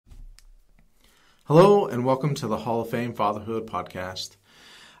Hello and welcome to the Hall of Fame Fatherhood Podcast.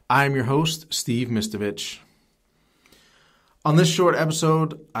 I am your host, Steve Mistovich. On this short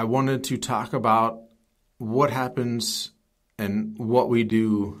episode, I wanted to talk about what happens and what we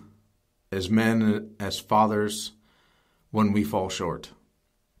do as men, as fathers, when we fall short.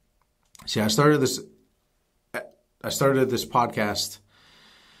 See, I started this podcast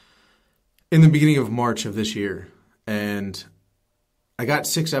in the beginning of March of this year, and I got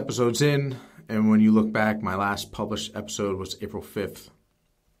 6 episodes in. And when you look back, my last published episode was April 5th.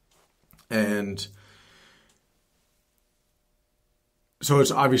 And so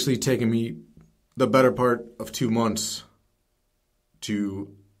it's obviously taken me the better part of 2 months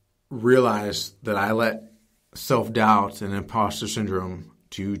to realize that I let self-doubt and imposter syndrome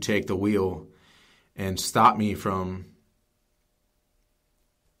to take the wheel and stop me from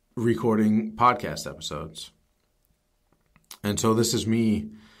recording podcast episodes. And so this is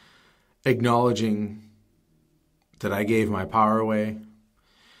me acknowledging that I gave my power away.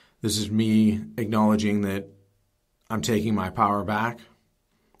 This is me acknowledging that I'm taking my power back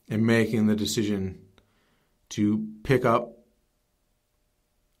and making the decision to pick up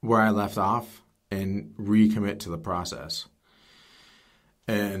where I left off and recommit to the process.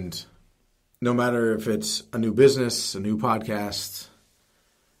 And no matter if it's a new business, a new podcast,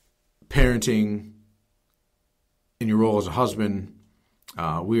 parenting, in your role as a husband,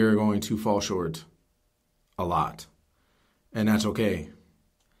 we are going to fall short a lot, and that's okay.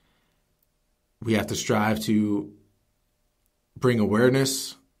 We have to strive to bring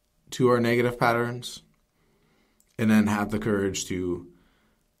awareness to our negative patterns and then have the courage to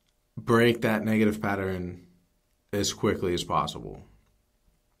break that negative pattern as quickly as possible.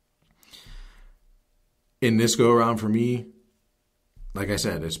 In this go-around for me, like I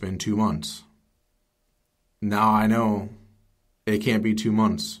said, it's been 2 months. Now I know it can't be 2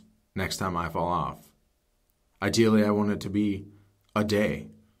 months next time I fall off. Ideally, I want it to be a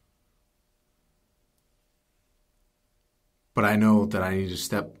day. But I know that I need to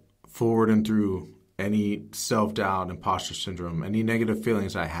step forward and through any self-doubt, imposter syndrome, any negative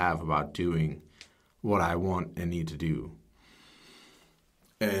feelings I have about doing what I want and need to do.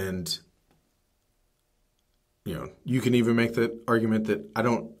 And, you can even make the argument that I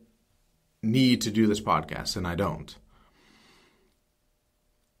don't need to do this podcast, and I don't.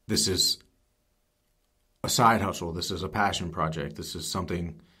 This is a side hustle. This is a passion project. This is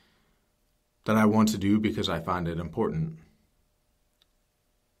something that I want to do because I find it important.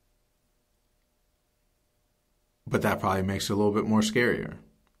 But that probably makes it a little bit more scarier,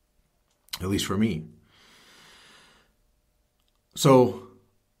 at least for me. So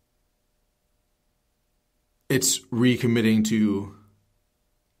it's recommitting to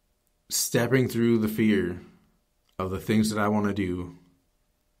stepping through the fear of the things that I want to do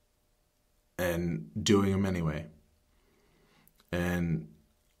and doing them anyway. And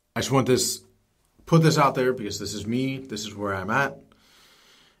I just want put this out there because this is me, this is where I'm at.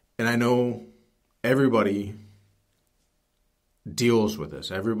 And I know everybody deals with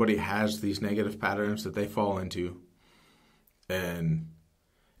this. Everybody has these negative patterns that they fall into. And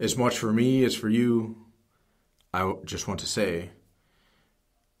as much for me as for you, I just want to say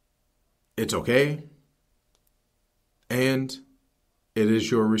it's okay. And it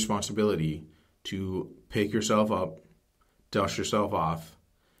is your responsibility to pick yourself up, dust yourself off,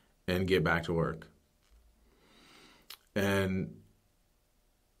 and get back to work. And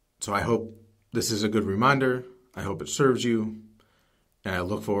so I hope this is a good reminder. I hope it serves you. And I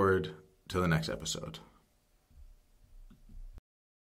look forward to the next episode.